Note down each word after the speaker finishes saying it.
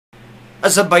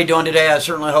How's everybody doing today? I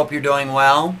certainly hope you're doing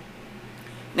well.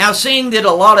 Now, seeing that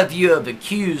a lot of you have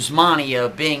accused Monty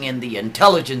of being in the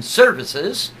intelligence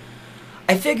services,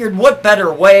 I figured what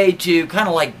better way to kind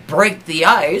of like break the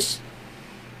ice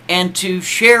and to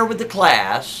share with the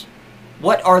class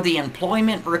what are the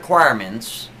employment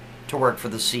requirements to work for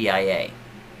the CIA.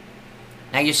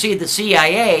 Now, you see, the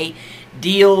CIA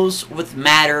deals with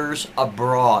matters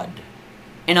abroad.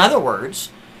 In other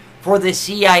words, for the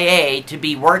CIA to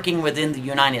be working within the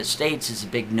United States is a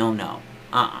big no-no.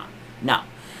 No.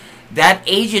 That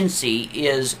agency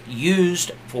is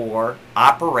used for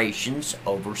operations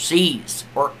overseas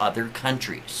or other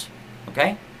countries.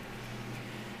 Okay?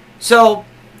 So,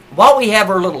 while we have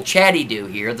our little chatty-do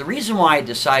here, the reason why I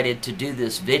decided to do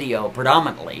this video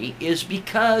predominantly is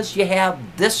because you have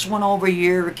this one over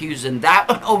here accusing that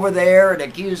one over there and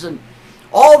accusing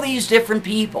all these different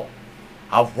people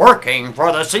of working for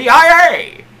the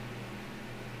CIA.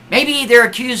 Maybe they're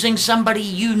accusing somebody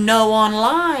you know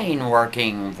online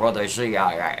working for the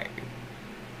CIA.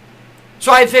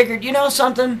 So I figured, you know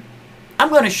something? I'm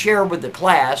going to share with the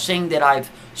class, seeing that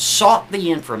I've sought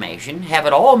the information, have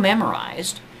it all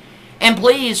memorized, and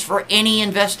please, for any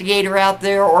investigator out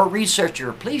there or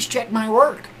researcher, please check my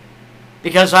work,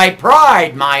 because I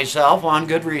pride myself on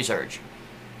good research.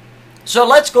 So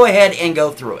let's go ahead and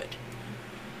go through it.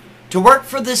 To work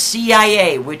for the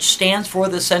CIA, which stands for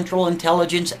the Central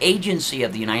Intelligence Agency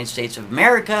of the United States of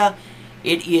America,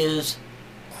 it is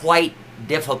quite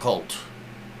difficult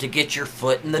to get your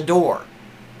foot in the door.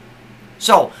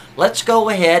 So, let's go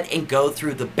ahead and go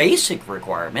through the basic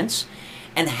requirements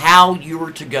and how you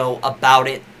were to go about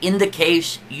it in the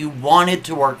case you wanted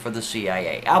to work for the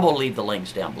CIA. I will leave the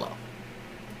links down below.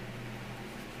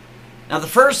 Now, the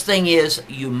first thing is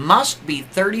you must be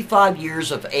 35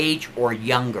 years of age or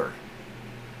younger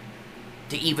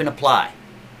to even apply.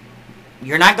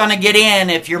 You're not going to get in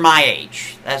if you're my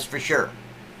age, that's for sure.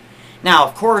 Now,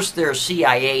 of course, there are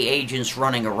CIA agents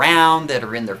running around that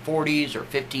are in their 40s or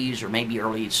 50s or maybe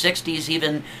early 60s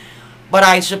even, but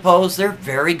I suppose they're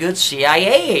very good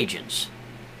CIA agents.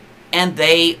 And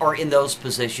they are in those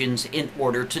positions in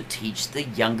order to teach the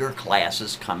younger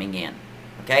classes coming in.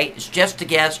 Okay? It's just a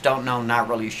guess, don't know, not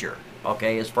really sure.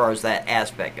 Okay, as far as that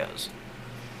aspect goes.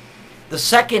 The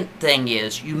second thing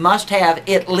is you must have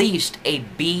at least a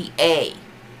BA,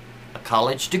 a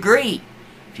college degree.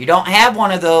 If you don't have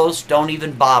one of those, don't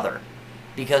even bother,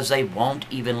 because they won't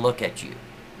even look at you.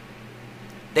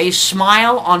 They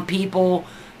smile on people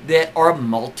that are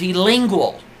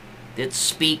multilingual, that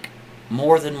speak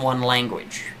more than one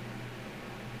language.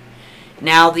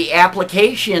 Now, the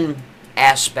application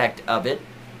aspect of it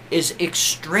is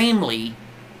extremely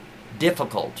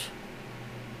difficult.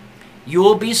 You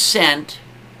will be sent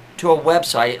to a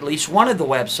website, at least one of the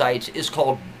websites is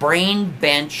called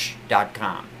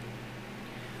brainbench.com,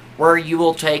 where you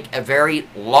will take a very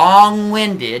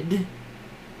long-winded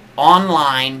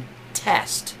online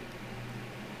test,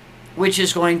 which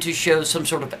is going to show some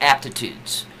sort of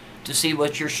aptitudes to see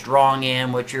what you're strong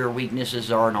in, what your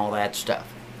weaknesses are, and all that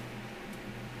stuff.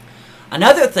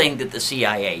 Another thing that the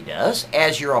CIA does,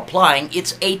 as you're applying,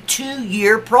 it's a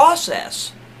 2-year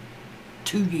process.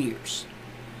 2 years.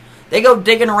 They go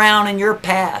digging around in your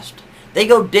past. They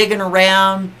go digging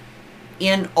around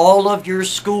in all of your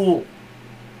school.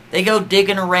 They go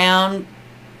digging around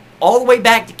all the way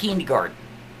back to kindergarten.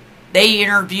 They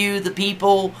interview the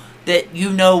people that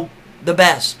you know the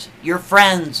best, your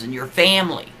friends and your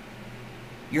family,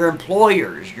 your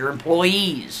employers, your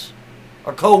employees,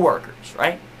 or co-workers,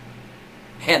 right?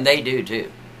 And they do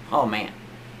too. Oh, man.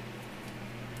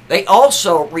 They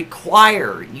also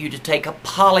require you to take a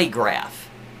polygraph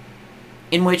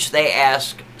in which they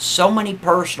ask so many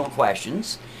personal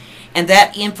questions, and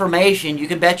that information, you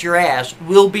can bet your ass,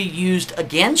 will be used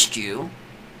against you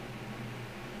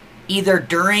either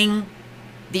during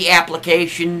the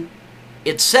application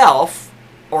itself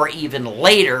or even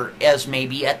later as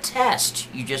maybe a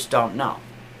test. You just don't know.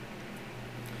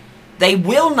 They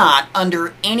will not,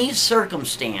 under any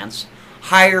circumstance,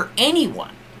 hire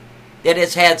anyone that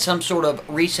has had some sort of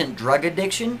recent drug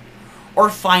addiction or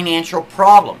financial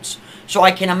problems. So I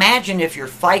can imagine if your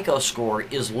FICO score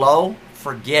is low,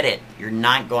 forget it. You're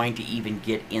not going to even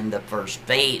get in the first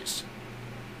phase.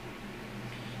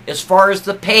 As far as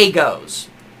the pay goes,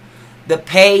 the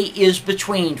pay is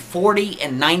between $40,000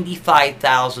 and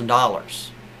 $95,000.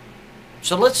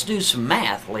 So let's do some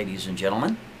math, ladies and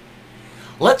gentlemen.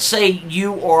 Let's say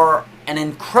you are an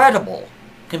incredible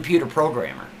computer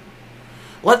programmer.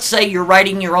 Let's say you're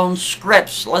writing your own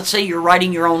scripts. Let's say you're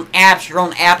writing your own apps, your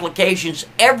own applications,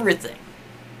 everything.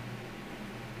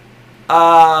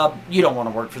 you don't want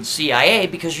to work for the CIA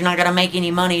because you're not going to make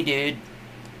any money, dude.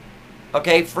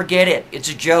 Okay, forget it. It's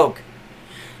a joke.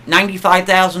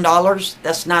 $95,000,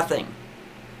 that's nothing.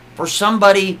 For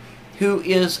somebody who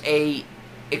is a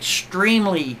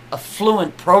extremely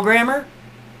affluent programmer,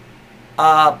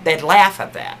 they'd laugh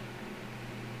at that.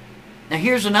 Now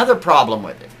here's another problem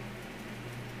with it.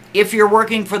 If you're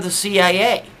working for the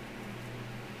CIA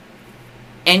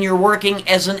and you're working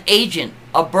as an agent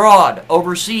abroad,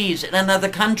 overseas, in another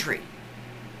country,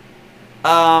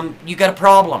 you got a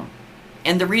problem.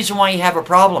 And the reason why you have a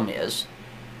problem is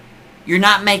you're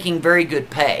not making very good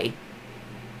pay.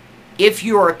 If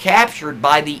you are captured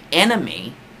by the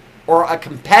enemy or a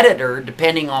competitor,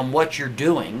 depending on what you're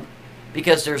doing,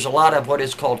 because there's a lot of what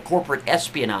is called corporate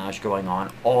espionage going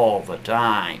on all the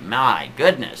time. My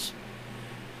goodness.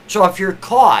 So if you're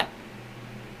caught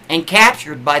and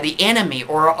captured by the enemy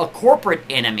or a corporate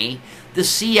enemy, the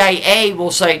CIA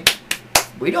will say,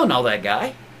 we don't know that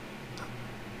guy.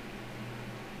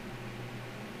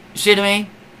 You see what I mean?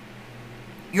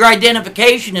 Your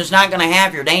identification is not going to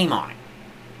have your name on it.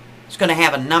 It's going to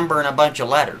have a number and a bunch of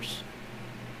letters.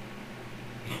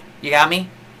 You got me?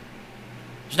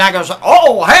 It's not going to say,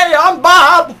 oh, hey, I'm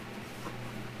Bob.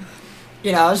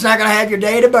 You know, it's not going to have your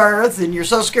date of birth and your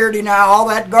social security now, all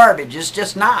that garbage. It's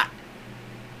just not.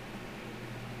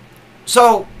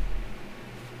 So,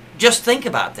 just think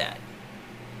about that.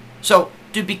 So,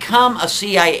 to become a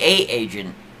CIA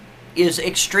agent is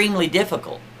extremely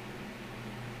difficult.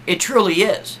 It truly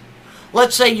is.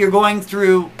 Let's say you're going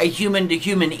through a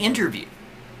human-to-human interview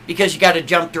because you got to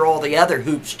jump through all the other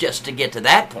hoops just to get to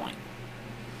that point.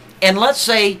 And let's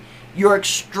say you're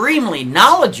extremely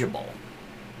knowledgeable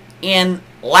in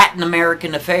Latin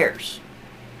American affairs.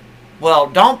 Well,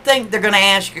 don't think they're going to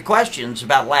ask you questions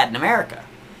about Latin America.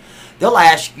 They'll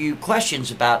ask you questions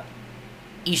about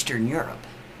Eastern Europe.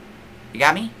 You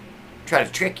got me? Try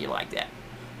to trick you like that.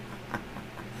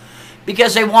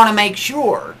 Because they want to make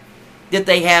sure that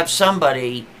they have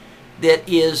somebody that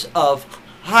is of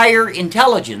higher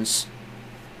intelligence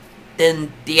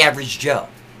than the average Joe.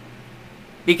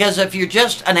 Because if you're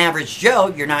just an average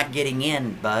Joe, you're not getting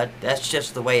in, bud. That's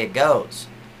just the way it goes.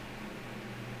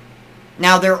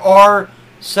 Now, there are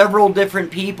several different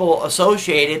people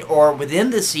associated or within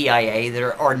the CIA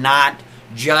that are not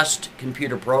just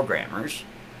computer programmers.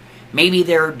 Maybe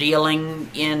they're dealing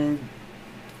in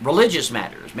religious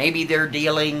matters. Maybe they're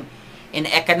dealing in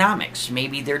economics.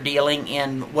 Maybe they're dealing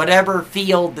in whatever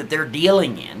field that they're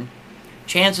dealing in.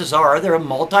 Chances are they're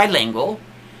multilingual,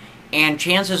 and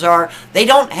chances are they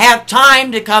don't have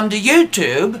time to come to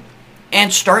YouTube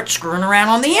and start screwing around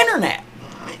on the internet.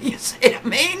 You see what I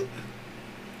mean?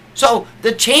 So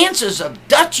the chances of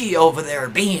Dutchie over there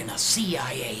being a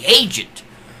CIA agent,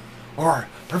 or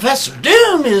Professor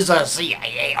Doom is a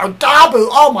CIA, or Dabu,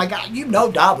 oh my God, you know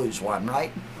Dabu's one,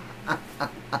 right?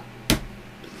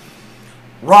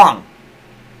 Wrong.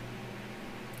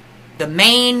 The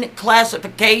main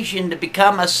classification to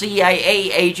become a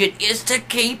CIA agent is to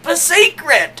keep a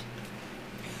secret.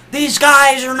 These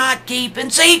guys are not keeping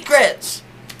secrets.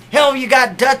 Hell, you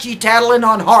got Dutchie tattling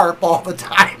on harp all the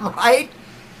time, right?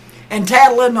 And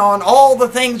tattling on all the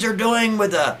things they're doing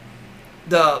with the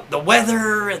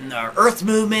weather and the earth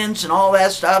movements and all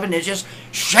that stuff, and it's just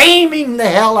shaming the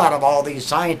hell out of all these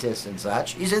scientists and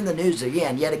such. He's in the news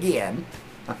again, yet again.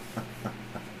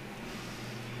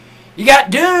 You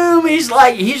got Doom, he's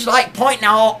like pointing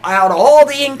out all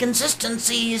the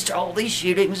inconsistencies to all these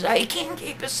shootings. He can't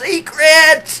keep a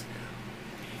secret.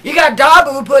 You got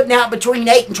Dabu putting out between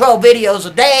 8 and 12 videos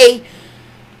a day,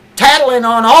 tattling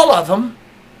on all of them,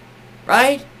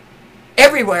 right?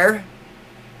 Everywhere.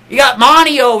 You got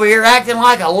Monty over here acting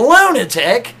like a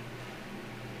lunatic,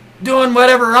 doing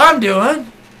whatever I'm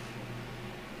doing.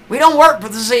 We don't work for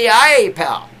the CIA,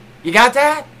 pal. You got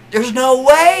that? There's no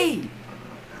way.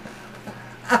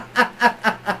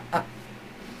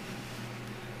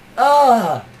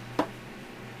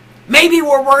 Maybe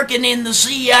we're working in the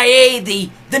CIA,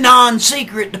 the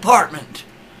non-secret department.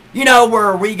 You know,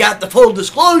 where we got the full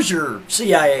disclosure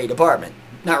CIA department.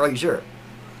 Not really sure.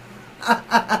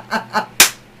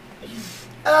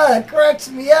 It cracks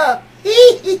me up.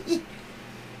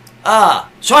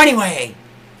 So anyway,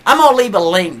 I'm going to leave a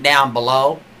link down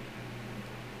below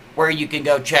where you can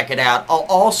go check it out. I'll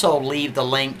also leave the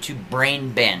link to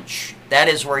BrainBench. That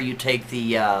is where you take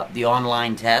the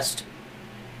online test.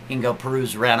 You can go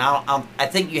peruse around. I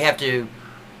think you have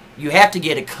to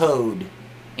get a code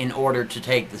in order to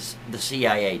take the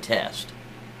CIA test.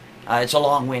 It's a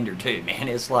long winder too, man.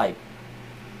 It's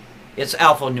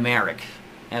alphanumeric.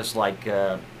 It's like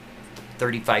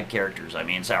 35 characters. I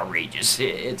mean, it's outrageous.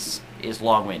 It's is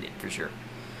long-winded for sure.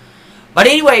 But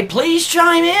anyway, please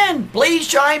chime in. Please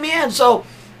chime in. So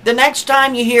the next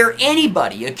time you hear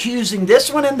anybody accusing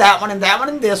this one and that one and that one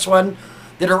and this one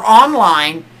that are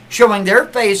online, showing their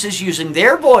faces, using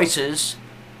their voices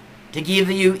to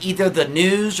give you either the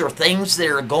news or things that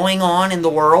are going on in the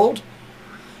world,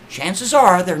 chances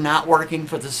are they're not working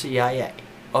for the CIA.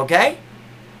 Okay?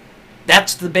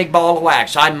 That's the big ball of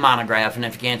wax. I'm Monograph, and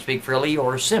if you can't speak freely,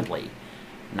 or simply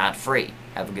not free,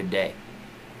 have a good day.